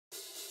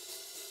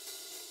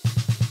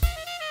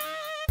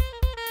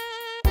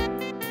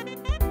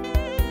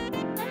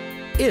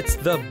It's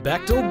the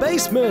BCTAL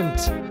Basement!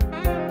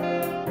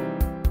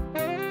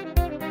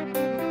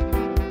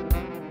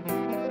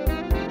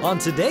 On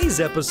today's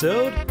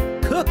episode,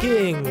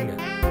 cooking!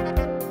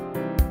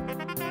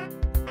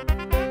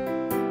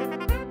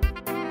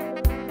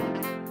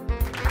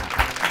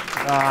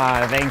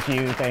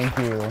 Thank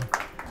you.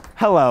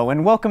 Hello,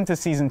 and welcome to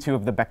Season 2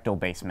 of the BCTAL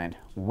Basement.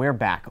 We're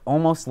back,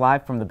 almost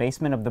live from the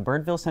basement of the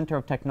Birdville Center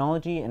of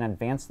Technology and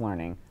Advanced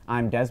Learning.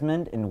 I'm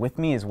Desmond, and with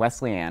me is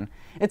Wesley Ann.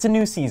 It's a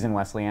new season,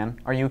 Wesley Ann.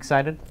 Are you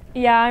excited?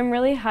 Yeah, I'm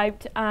really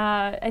hyped.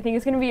 I think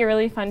it's going to be a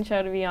really fun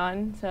show to be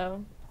on,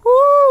 so.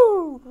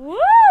 Woo! Woo!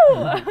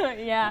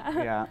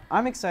 Yeah. Yeah,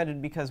 I'm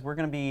excited because we're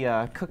going to be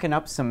cooking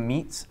up some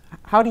meats.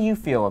 How do you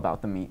feel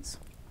about the meats?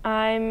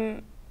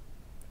 I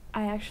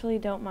actually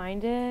don't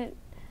mind it.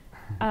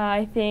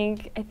 I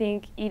think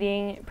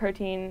eating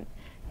protein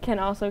can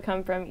also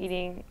come from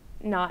eating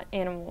not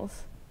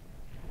animals.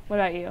 What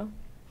about you?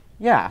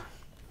 Yeah.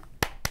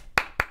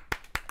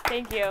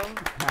 Thank you.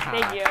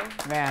 Thank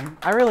you. Man,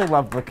 I really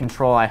love the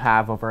control I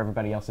have over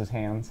everybody else's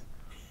hands.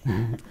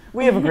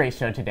 We have a great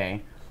show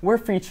today. We're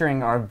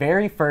featuring our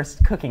very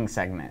first cooking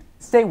segment.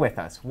 Stay with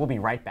us. We'll be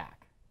right back.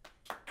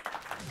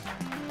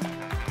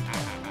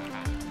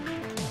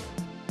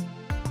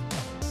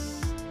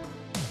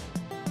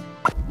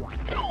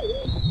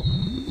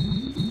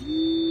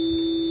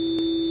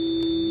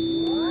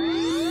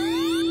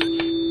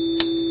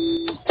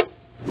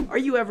 Are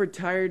you ever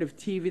tired of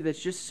TV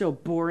that's just so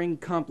boring,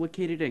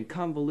 complicated, and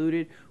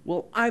convoluted?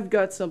 Well, I've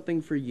got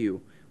something for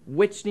you.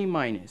 Whitney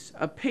Minus,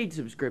 a paid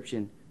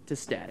subscription to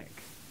Static.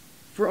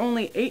 For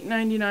only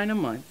 $8.99 a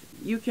month,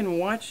 you can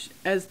watch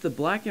as the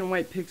black and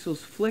white pixels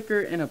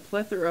flicker in a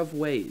plethora of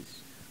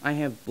ways. I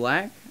have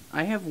black,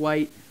 I have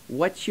white,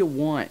 what you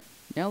want.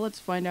 Now let's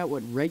find out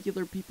what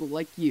regular people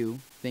like you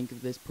think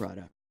of this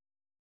product.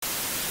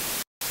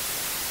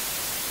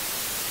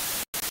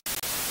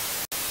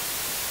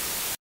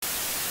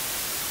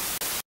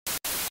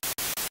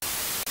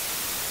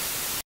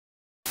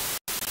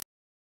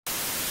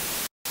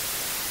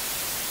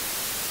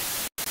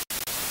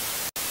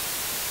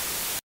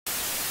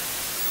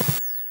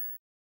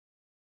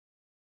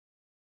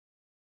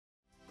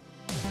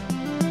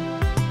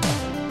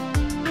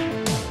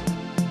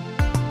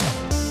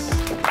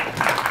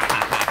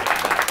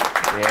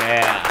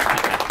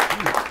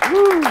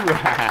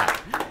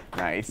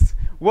 Nice.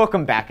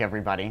 Welcome back,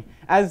 everybody.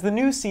 As the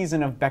new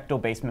season of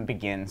BCTAL Basement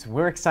begins,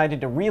 we're excited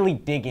to really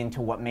dig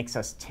into what makes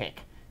us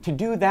tick. To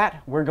do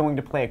that, we're going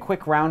to play a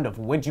quick round of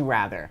Would You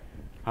Rather.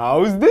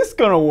 How's this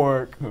gonna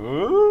work?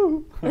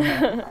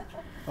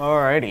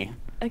 Alrighty.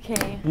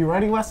 Okay. You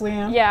ready, Wesley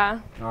Ann? Yeah.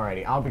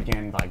 Alrighty, I'll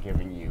begin by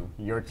giving you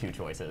your two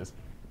choices.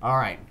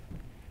 Alright.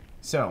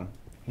 So,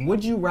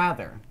 would you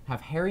rather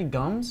have hairy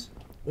gums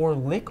or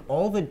lick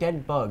all the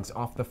dead bugs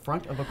off the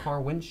front of a car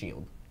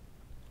windshield?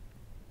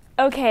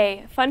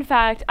 Okay, fun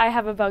fact, I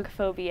have a bug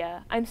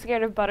phobia. I'm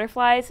scared of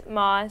butterflies,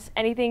 moths,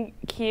 anything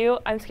cute,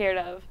 I'm scared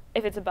of,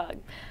 if it's a bug.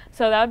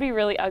 So that would be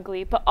really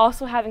ugly, but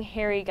also having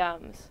hairy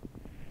gums.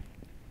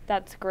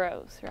 That's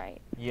gross, right?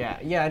 Yeah,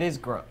 it is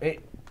gross.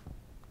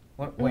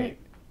 Wait.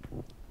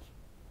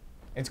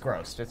 It's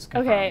gross. It's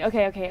confirmed.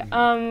 Okay.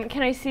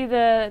 Can I see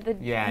the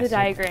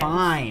diagram?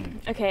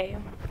 Fine. Okay.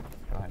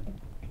 Go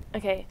ahead.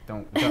 Okay.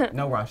 Don't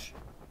no rush.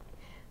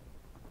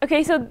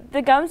 Okay, so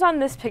the gums on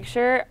this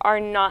picture are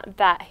not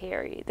that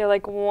hairy. They're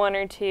like one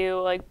or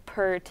two, like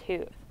per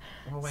tooth.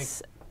 Well, like,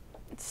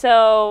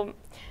 so,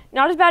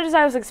 not as bad as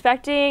I was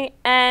expecting.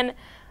 And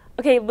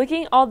okay,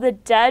 licking all the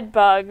dead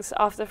bugs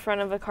off the front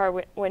of a car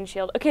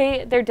windshield.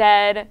 Okay, they're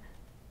dead.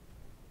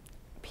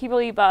 People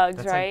eat bugs,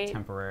 that's right? Like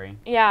temporary.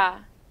 Yeah,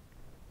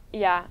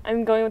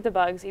 I'm going with the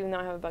bugs, even though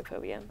I have a bug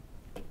phobia.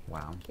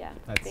 Wow. Yeah.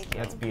 Thank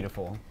you. That's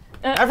beautiful.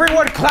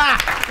 Everyone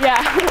clap!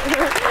 Yeah.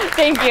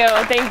 Thank you.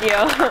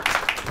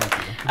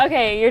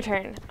 Okay, your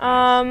turn.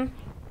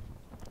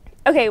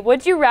 Okay,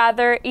 would you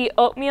rather eat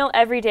oatmeal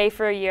every day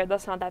for a year?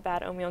 That's not that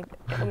bad. Oatmeal's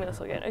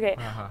so good. Okay.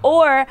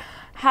 Or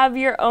have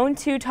your own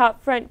two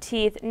top front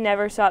teeth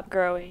never stop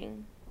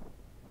growing?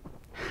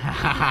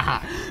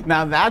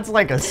 Now that's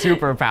like a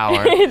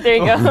superpower. There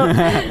you go.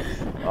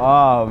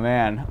 Oh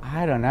man,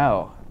 I don't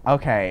know.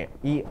 Okay,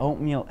 eat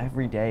oatmeal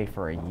every day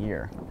for a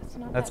year.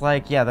 That's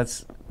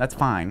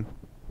fine.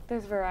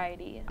 There's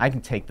variety. I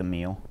can take the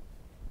meal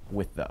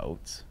with the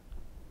oats.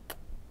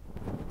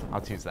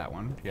 I'll choose that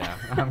one. Yeah.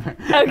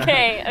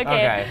 Okay.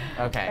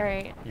 Okay. All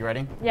right. You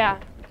ready? Yeah.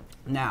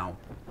 Now,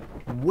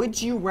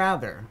 would you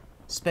rather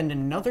spend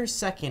another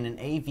second in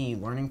AV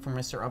learning from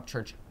Mr.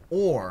 Upchurch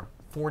or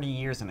 40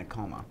 years in a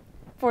coma?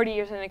 40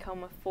 years in a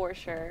coma for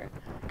sure.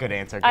 Good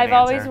answer. I've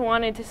always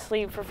wanted to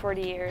sleep for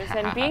 40 years,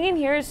 and being in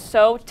here is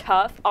so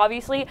tough.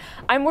 Obviously,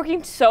 I'm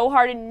working so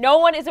hard, and no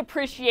one is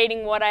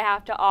appreciating what I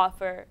have to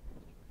offer.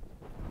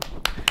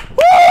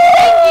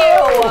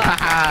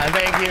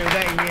 Thank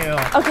you.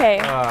 Okay.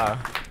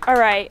 All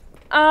right.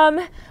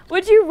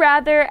 Would you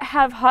rather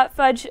have hot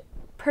fudge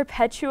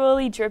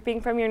perpetually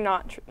dripping from your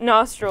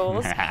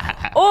nostrils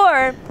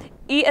or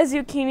eat a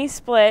zucchini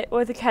split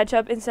with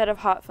ketchup instead of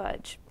hot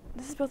fudge?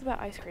 This is both about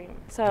ice cream.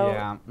 So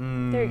Yeah.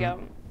 there you go.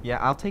 Yeah,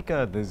 I'll take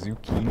the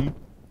zucchini.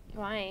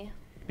 Why?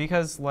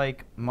 Because,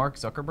 like, Mark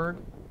Zuckerberg,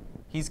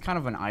 he's kind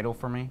of an idol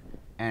for me.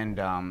 And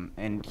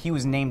he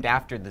was named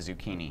after the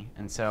zucchini.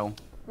 And so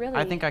Really?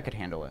 I think I could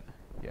handle it.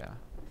 Yeah.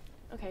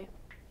 Okay.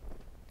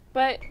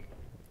 But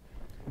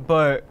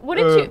But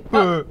wouldn't you,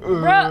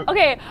 bro?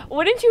 Okay,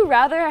 wouldn't you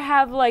rather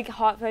have like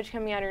hot fudge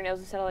coming out of your nose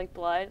instead of like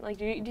blood? Like,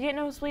 do you get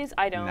nosebleeds?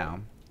 I don't. No.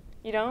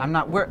 You don't? I'm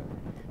not. We're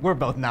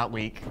both not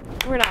weak.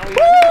 We're not weak.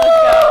 Let's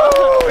go.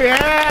 Oh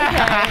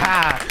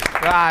yeah!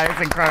 Okay. Wow,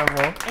 it's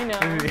incredible. I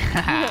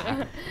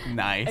know.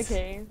 Nice.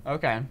 Okay.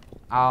 Okay.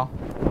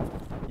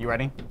 You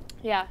ready?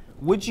 Yeah.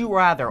 Would you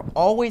rather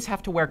always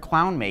have to wear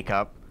clown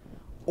makeup,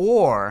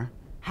 or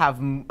have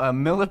a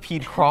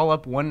millipede crawl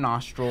up one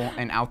nostril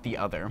and out the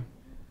other?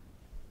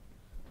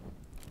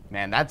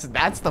 Man, that's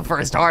the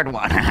first hard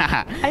one.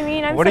 I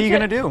mean, what are you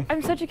gonna do?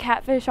 I'm such a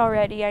catfish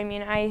already. I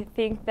mean, I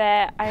think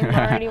that I'm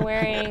already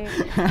wearing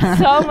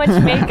so much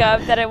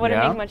makeup that it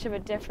wouldn't make much of a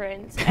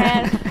difference.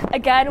 And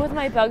again, with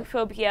my bug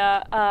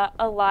phobia,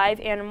 a live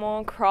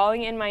animal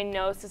crawling in my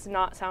nose does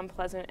not sound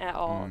pleasant at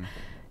all.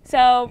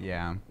 So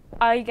Yeah.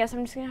 I guess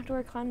I'm just gonna have to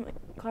wear clown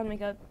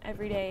makeup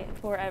every day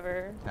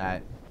forever.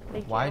 That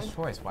wise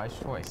choice. Wise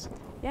choice.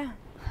 Yeah.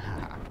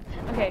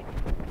 Okay.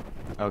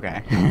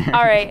 Okay.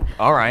 All right.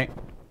 All right.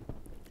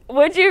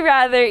 Would you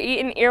rather eat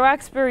an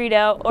earwax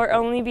burrito or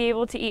only be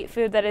able to eat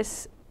food that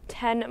is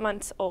 10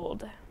 months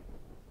old?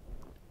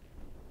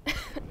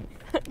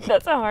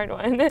 That's a hard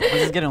one. This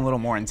is getting a little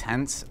more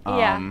intense.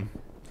 Yeah.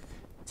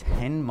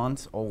 10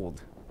 months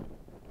old.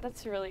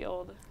 That's really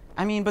old.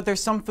 I mean, but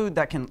there's some food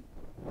that can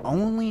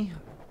only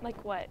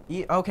Like what?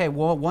 eat. Okay,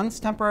 well, one's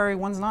temporary,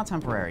 one's not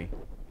temporary. Is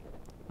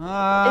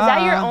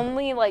that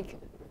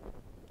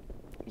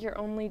your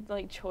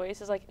only choice?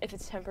 Is like if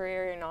it's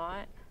temporary or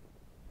not?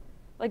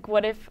 Like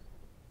what if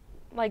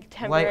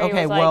temporary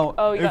okay, was like, well,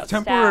 oh, you if got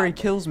temporary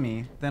stabbed. kills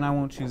me, then I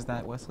won't choose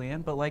that,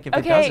 Wesleyan. But like if it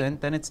Okay.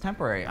 doesn't, then it's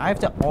temporary. I have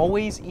to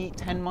always eat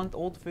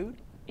 10-month-old food?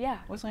 Yeah.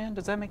 Wesleyan,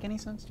 does that make any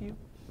sense to you?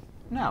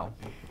 No.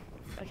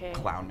 Okay.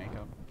 Clown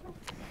makeup.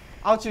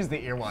 I'll choose the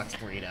earwax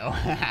burrito.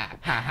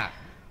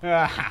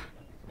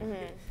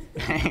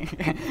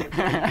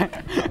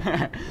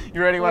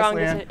 You ready, Wrong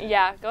Wesleyan? decision.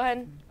 Yeah, go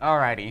ahead.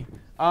 Alrighty.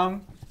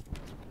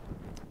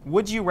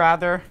 Would you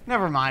rather?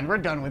 Never mind, we're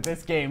done with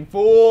this game,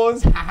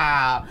 fools.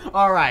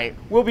 Alright,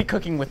 we'll be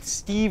cooking with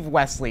Steve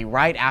Wesley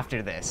right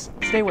after this.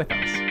 Stay with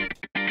us.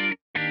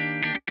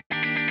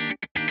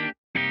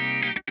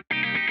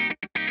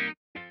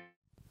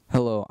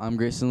 Hello, I'm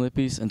Grayson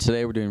Lippies, and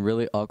today we're doing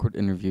really awkward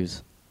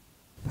interviews.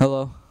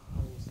 Hello.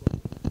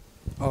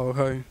 Oh,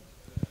 hey.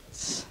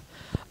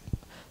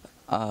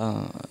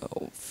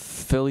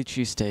 Philly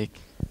cheesesteak.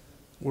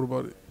 What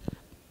about it?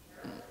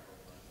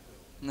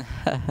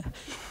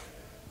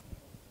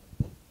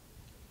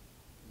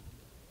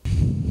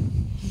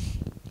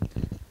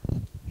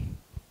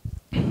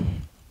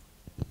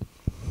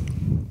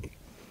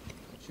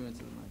 She went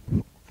to the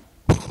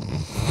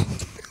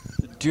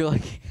mic. Do you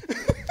like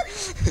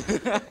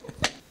it?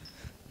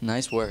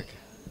 Nice work.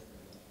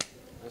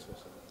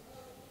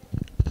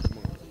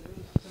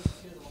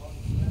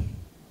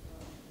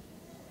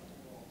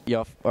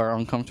 Y'all are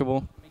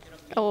uncomfortable?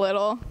 A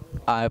little.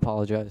 I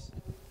apologize.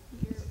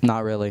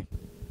 Not really.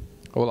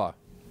 Hola.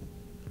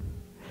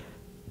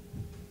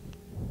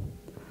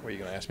 What, you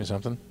gonna ask me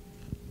something?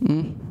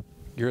 Mm.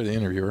 You're the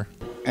interviewer.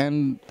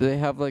 And they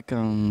have like a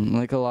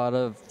lot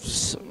of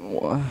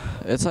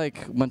it's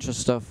like a bunch of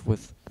stuff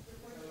with.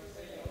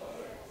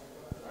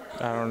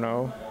 I don't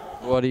know.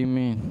 What do you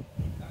mean?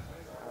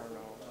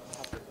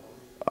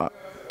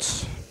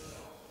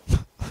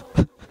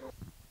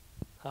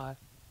 Hi.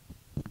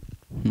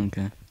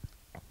 Okay.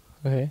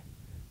 Okay.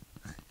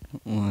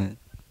 What?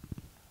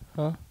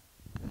 Huh?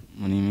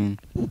 What do you mean?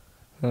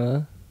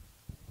 Huh?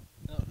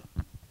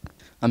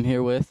 I'm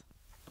here with.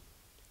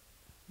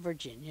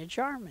 Virginia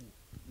Jarman.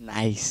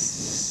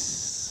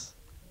 Nice.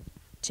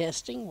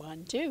 Testing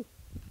 1, 2.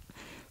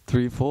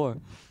 3, 4.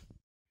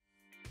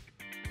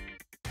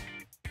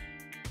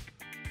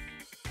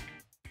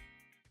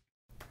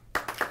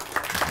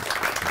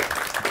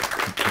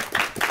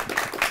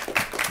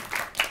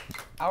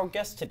 Our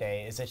guest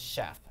today is a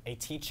chef, a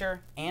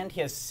teacher, and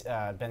he has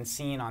been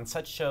seen on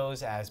such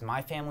shows as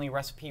My Family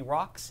Recipe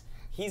Rocks.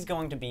 He's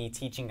going to be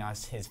teaching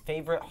us his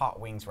favorite hot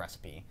wings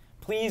recipe.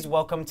 Please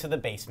welcome to the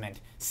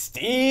basement,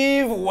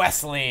 Steve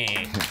Wesley.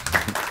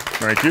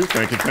 Thank you,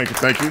 thank you, thank you,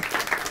 thank you.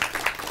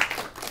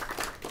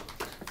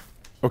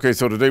 Okay,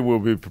 so today we'll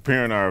be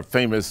preparing our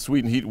famous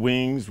sweet and heat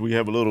wings. We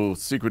have a little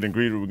secret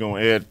ingredient we're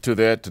going to add to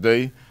that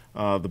today.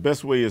 The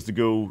best way is to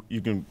go,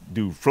 you can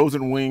do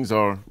frozen wings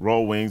or raw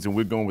wings, and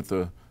we're going with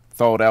the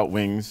thawed out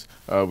wings.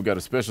 We got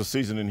a special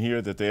seasoning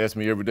here that they ask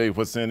me every day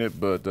what's in it,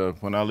 but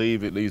when I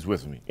leave, it leaves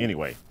with me.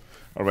 Anyway,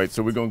 all right,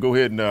 so we're going to go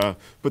ahead and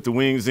put the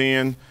wings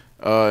in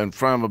and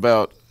fry them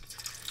about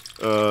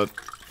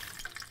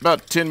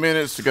 10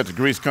 minutes. We got the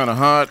grease kind of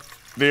hot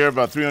there,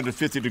 about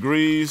 350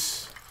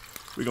 degrees.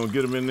 We're going to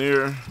get them in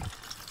there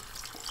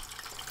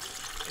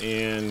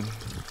and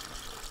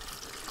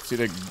See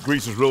that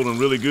grease is rolling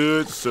really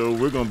good, so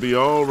we're gonna be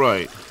all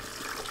right.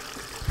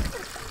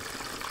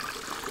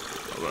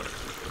 All right.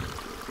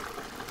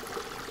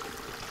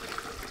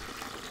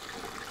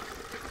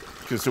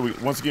 Okay, so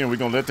once again, we're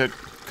gonna let that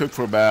cook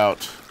for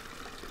about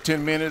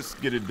 10 minutes,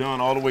 get it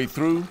done all the way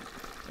through,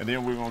 and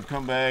then we're gonna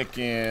come back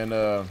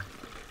and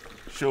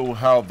show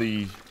how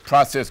the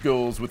process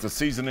goes with the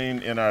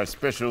seasoning in our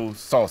special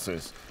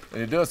sauces.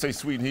 And it does say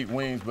sweet and heat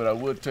wings, but I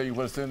would tell you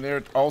what's in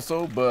there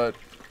also, but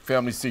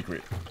family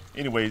secret.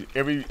 Anyway,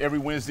 every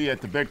Wednesday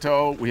at the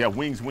BCTAL, we have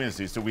Wings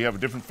Wednesday, so we have a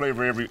different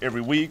flavor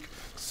every week.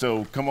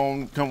 So come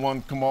on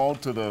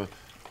to the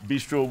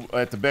bistro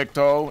at the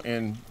BCTAL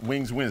and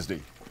Wings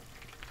Wednesday.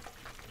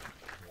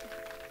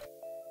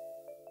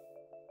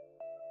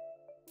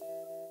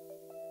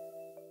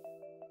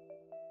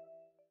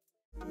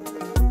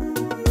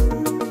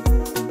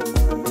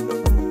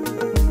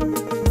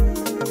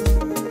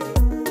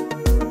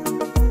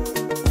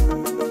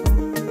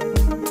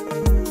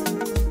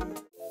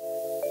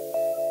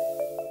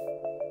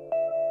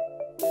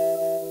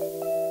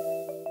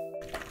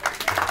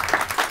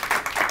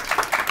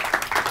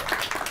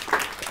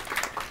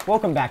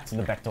 Welcome back to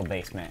the BCTAL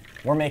basement.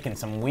 We're making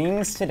some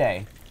wings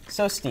today.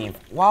 So Steve,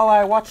 while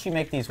I watched you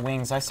make these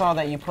wings, I saw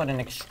that you put an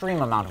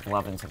extreme amount of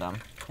love into them.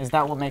 Is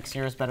that what makes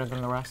yours better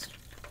than the rest?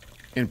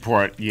 In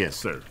part, yes,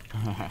 sir.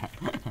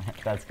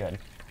 That's good.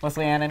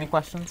 Leslie Ann, any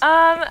questions?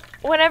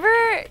 Whenever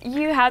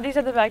you have these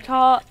at the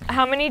BCTAL,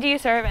 how many do you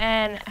serve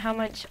and how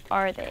much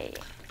are they?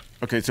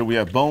 Okay, so we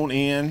have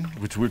bone-in,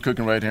 which we're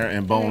cooking right here,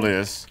 and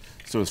boneless.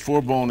 So it's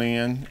 4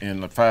 bone-in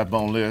and 5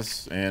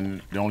 boneless,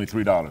 and they're only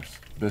 $3.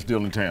 Best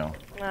deal in town.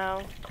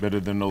 Wow. Better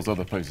than those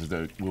other places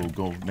that will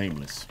go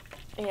nameless.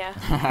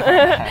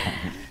 Yeah.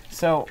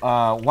 So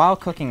while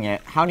cooking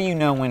it, how do you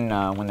know when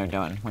they're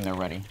done, when they're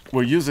ready?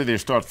 Well, usually they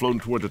start floating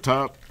toward the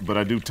top, but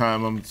I do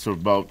time them. So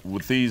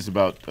with these,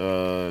 about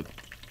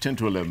 10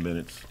 to 11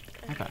 minutes.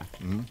 Okay.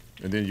 And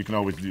then you can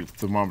always do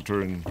thermometer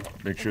and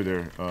make sure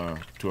they're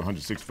to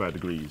 165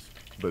 degrees.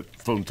 But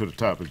floating to the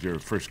top is your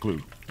first clue.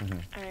 All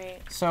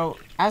right. So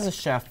as a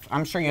chef,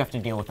 I'm sure you have to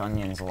deal with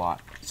onions a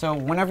lot. So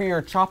whenever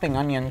you're chopping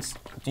onions,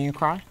 do you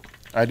cry?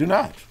 I do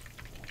not.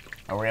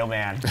 A real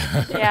man.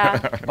 Yeah.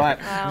 But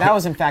that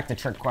was in fact a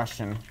trick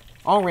question.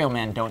 All real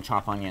men don't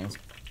chop onions.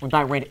 We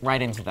bite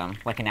right into them,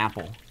 like an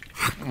apple.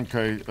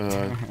 Okay,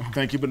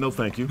 thank you, but no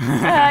thank you.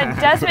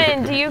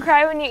 Desmond, do you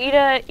cry when you eat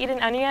an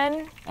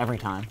onion? Every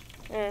time.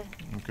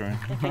 Okay.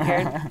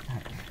 I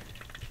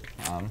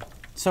figured.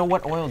 So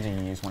what oil do you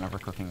use whenever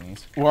cooking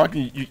these? Well, I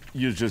can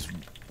use just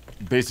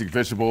basic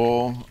vegetable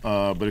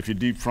oil, but if you're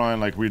deep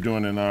frying like we're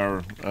doing in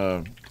our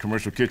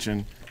commercial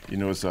kitchen, you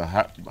know, it's a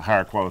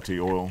higher quality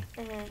oil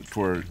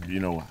for,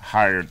 you know,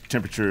 higher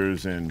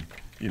temperatures and,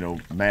 you know,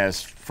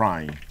 mass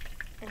frying.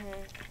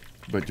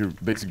 But your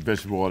basic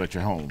vegetable oil at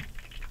your home.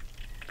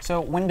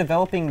 So when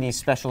developing these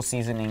special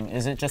seasoning,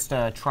 is it just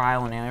a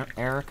trial and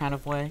error kind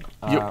of way?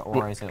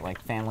 Or is it like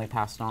family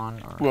passed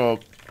on? Or? Well,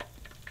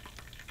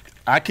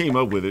 I came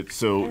up with it,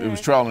 so it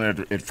was trial and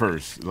error at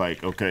first.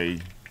 Like, okay,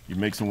 you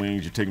make some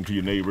wings, you take them to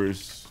your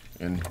neighbors,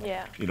 and,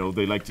 you know,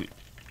 they like to,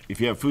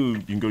 if you have food,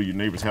 you can go to your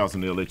neighbor's house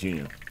and they'll let you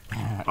in.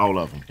 All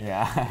of them.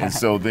 Yeah. And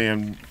so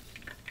then,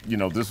 you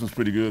know, this one's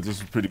pretty good, this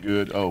one's pretty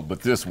good, oh,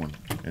 but this one.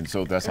 And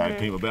so that's how it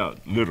came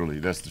about. Literally,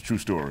 that's the true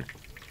story.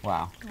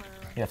 Wow.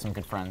 You have some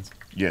good friends.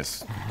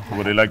 Yes.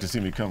 Well, they like to see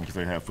me come because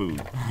they have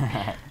food.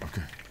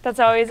 Okay. That's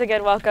always a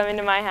good welcome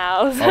into my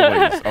house.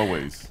 Always,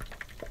 always.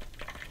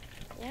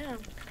 Yeah.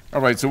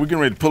 All right, so we're getting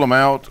ready to pull them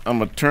out. I'm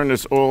gonna turn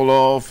this oil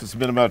off. It's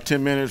been about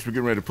 10 minutes. We're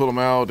getting ready to pull them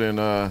out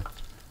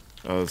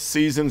and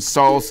season,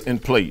 sauce,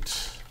 and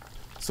plate.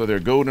 So they're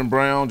golden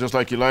brown, just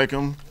like you like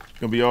them.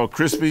 Gonna be all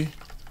crispy.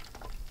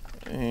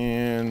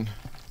 And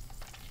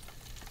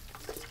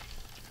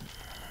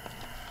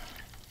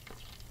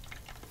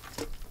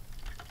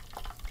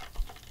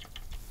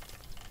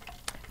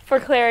For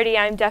clarity,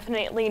 I'm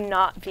definitely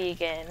not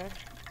vegan.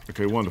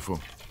 okay, wonderful.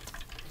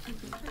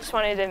 Just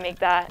wanted to make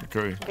that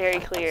Okay. very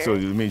clear. So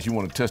it means you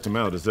want to test them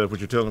out. Is that what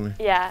you're telling me?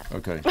 Yeah.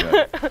 Okay, got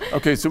it.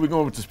 Okay, so we're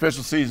going with the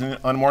special seasoning,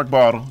 unmarked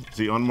bottle.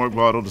 See, unmarked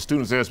bottle. The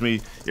students ask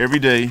me every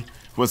day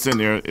what's in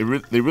there.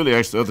 They really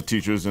ask the other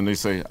teachers, and they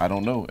say, I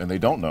don't know, and they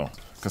don't know,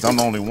 because I'm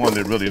the only one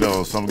that really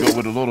knows. So I'm going to go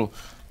with a little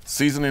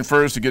seasoning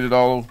first to get it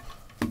all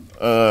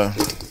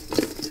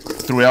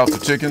throughout the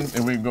chicken,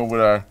 and we can go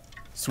with our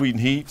sweet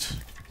and heat.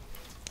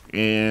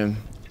 And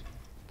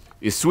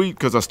it's sweet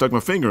because I stuck my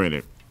finger in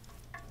it.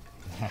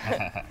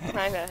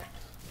 Kinda.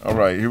 All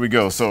right, here we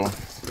go. So,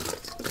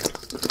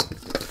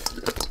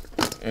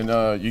 and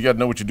you got to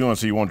know what you're doing,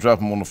 so you won't drop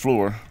them on the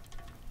floor.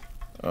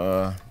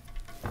 And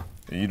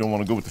you don't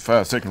want to go with the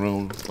 5-second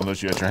rule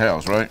unless you're at your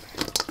house, right?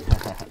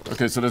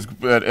 Okay, so let's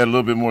add a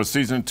little bit more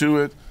seasoning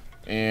to it,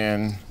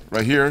 and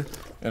right here.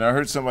 And I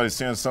heard somebody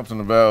saying something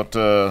about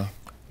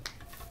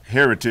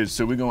heritage,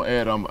 so we're gonna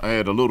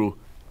add a little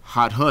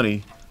hot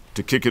honey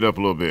to kick it up a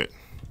little bit.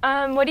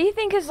 What do you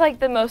think is like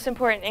the most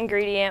important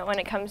ingredient when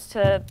it comes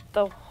to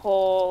the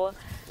whole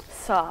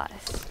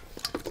sauce?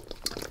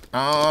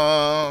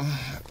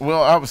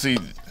 Well, obviously,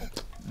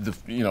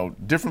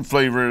 different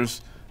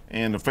flavors,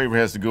 and the flavor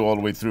has to go all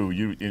the way through.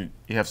 You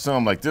have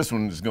some like this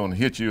one that's going to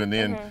hit you, and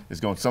then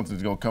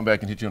something's going to come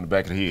back and hit you on the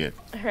back of the head,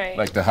 Right.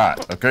 like the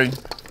hot. Okay.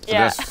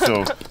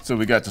 So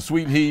we got the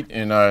sweet heat,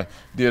 and I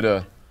did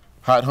a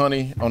hot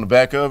honey on the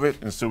back of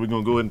it, and so we're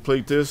going to go ahead and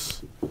plate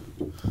this.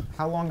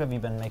 How long have you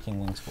been making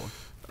wings for?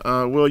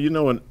 Well,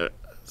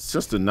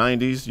 since the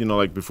 90s,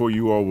 like before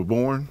you all were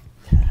born.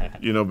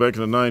 Back in the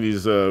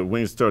 90s,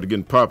 wings started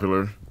getting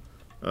popular.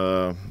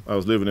 I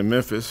was living in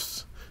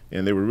Memphis,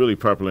 and they were really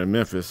popular in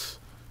Memphis.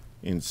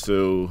 And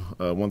so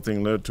one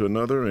thing led to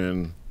another,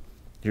 and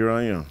here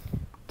I am.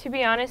 To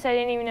be honest, I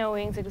didn't even know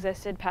wings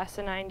existed past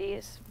the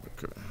 90s.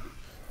 Okay.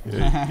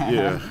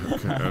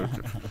 Yeah.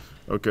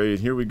 Okay, and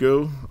here we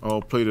go,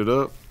 all plated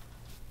up.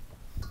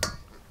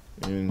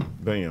 And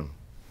bam.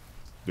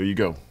 There you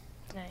go.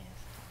 Nice.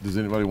 Does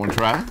anybody want to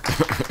try?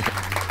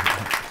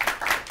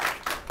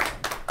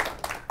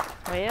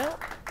 Well,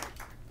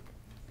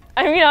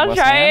 I mean, I'll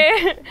try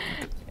it.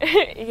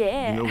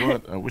 Yeah. You know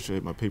what? I wish I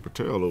had my paper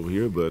towel over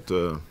here, but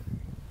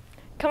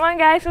Come on,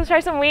 guys, let's try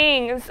some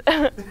wings.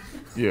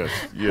 yes.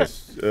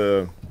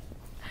 It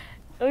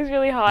looks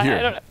really hot.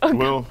 Here. I don't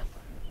know. Well,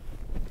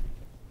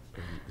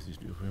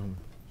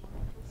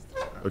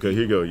 okay,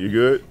 here you go. You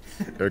good?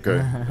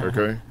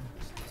 Okay.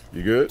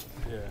 You good?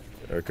 Yeah.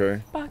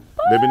 Okay.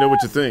 Let me know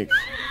what you think.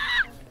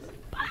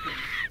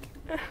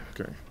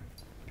 Okay.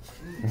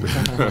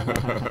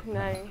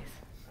 Nice.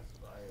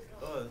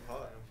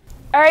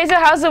 All right, so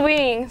how's the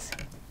wings?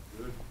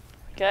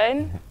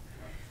 Good?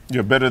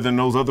 You're better than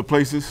those other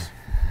places?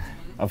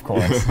 Of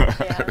course.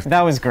 Yeah.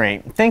 That was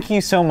great. Thank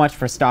you so much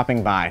for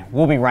stopping by.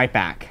 We'll be right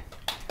back.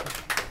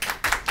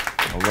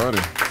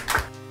 Alrighty.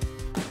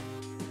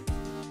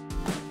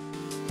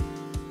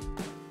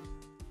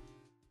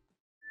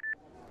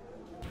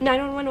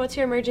 (911), what's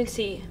your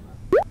emergency?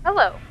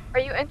 Hello. Are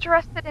you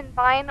interested in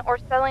buying or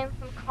selling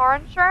some car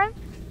insurance?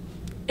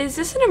 Is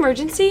this an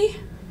emergency?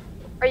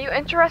 Are you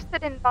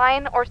interested in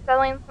buying or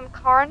selling some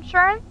car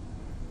insurance?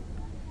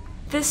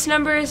 This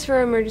number is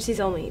for emergencies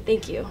only.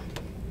 Thank you.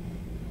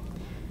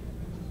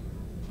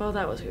 Well,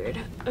 that was weird.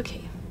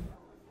 Okay.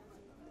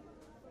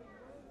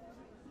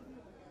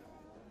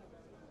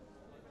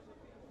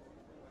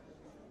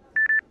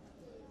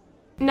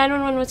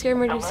 (911), what's your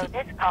emergency?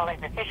 Hello, this call is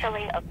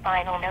officially a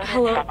final notice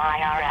Hello? from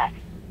IRS.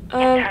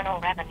 Internal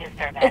Revenue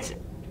Service.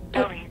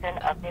 The reason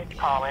of this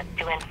call is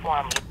to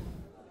inform you.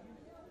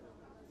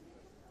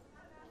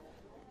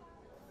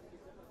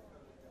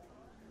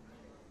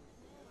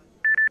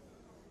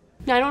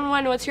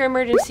 (911), what's your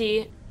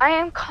emergency? I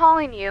am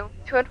calling you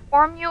to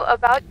inform you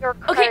about your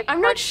credit Okay, I'm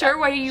not card sure debt.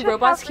 why you should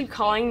robots have keep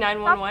calling received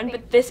 911,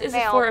 something but this is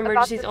mailed for about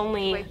emergencies the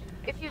only. situation.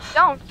 If you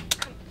don't,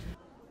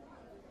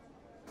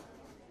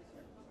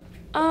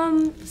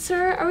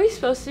 Sir, are we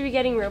supposed to be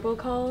getting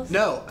robocalls?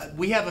 No,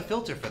 we have a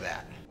filter for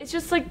that. It's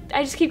just like,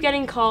 I just keep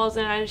getting calls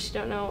and I just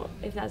don't know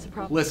if that's a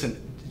problem. Listen,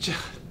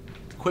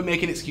 quit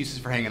making excuses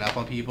for hanging up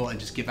on people and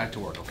just get back to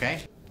work,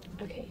 okay?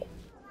 Okay.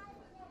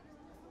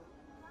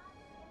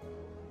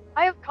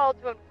 I have called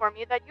to inform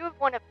you that you have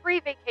won a free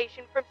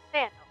vacation from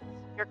Sandals.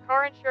 Your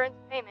car insurance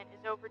payment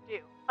is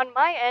overdue. On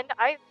my end,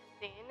 I've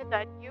seen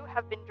that you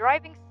have been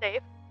driving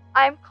safe.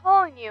 I am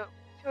calling you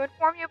to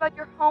inform you about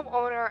your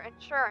homeowner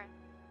insurance.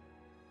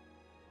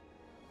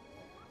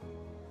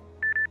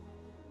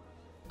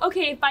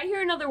 Okay, if I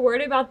hear another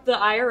word about the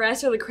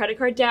IRS or the credit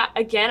card debt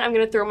again, I'm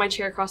gonna throw my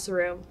chair across the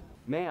room.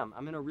 Ma'am,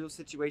 I'm in a real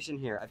situation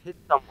here. I've hit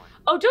someone.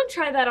 Oh, don't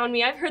try that on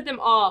me. I've heard them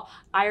all.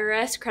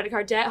 IRS, credit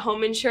card debt,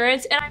 home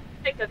insurance, and I'm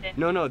sick of it.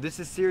 No, this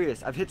is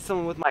serious. I've hit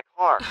someone with my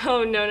car.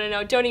 Oh,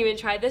 no. Don't even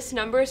try. This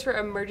number is for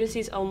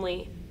emergencies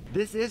only.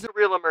 This is a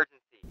real emergency.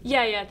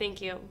 Yeah,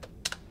 thank you.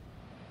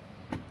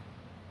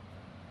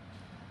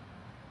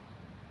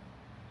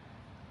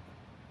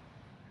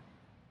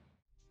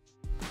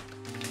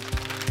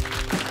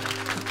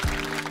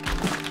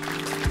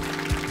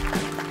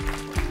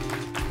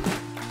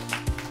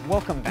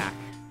 Welcome back.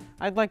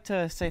 I'd like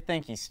to say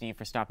thank you, Steve,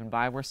 for stopping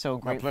by. We're so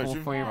grateful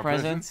pleasure. for your My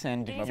presence pleasure.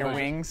 and My your pleasure.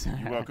 wings.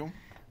 You're welcome.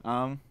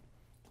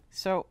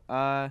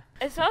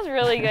 It smells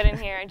really good in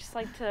here. I'd just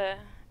like to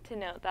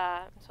note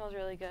that. It smells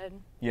really good.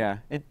 Yeah,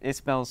 it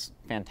smells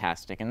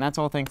fantastic, and that's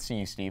all thanks to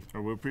you, Steve.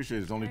 Oh, we appreciate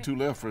it. There's only two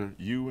left for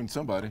you and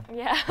somebody.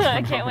 Yeah,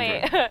 I can't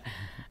wait.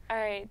 All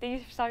right, thank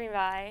you for stopping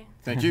by.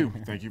 Thank you.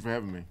 Thank you for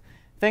having me.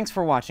 Thanks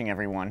for watching,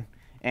 everyone,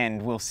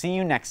 and we'll see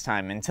you next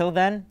time. Until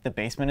then, the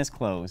basement is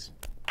closed.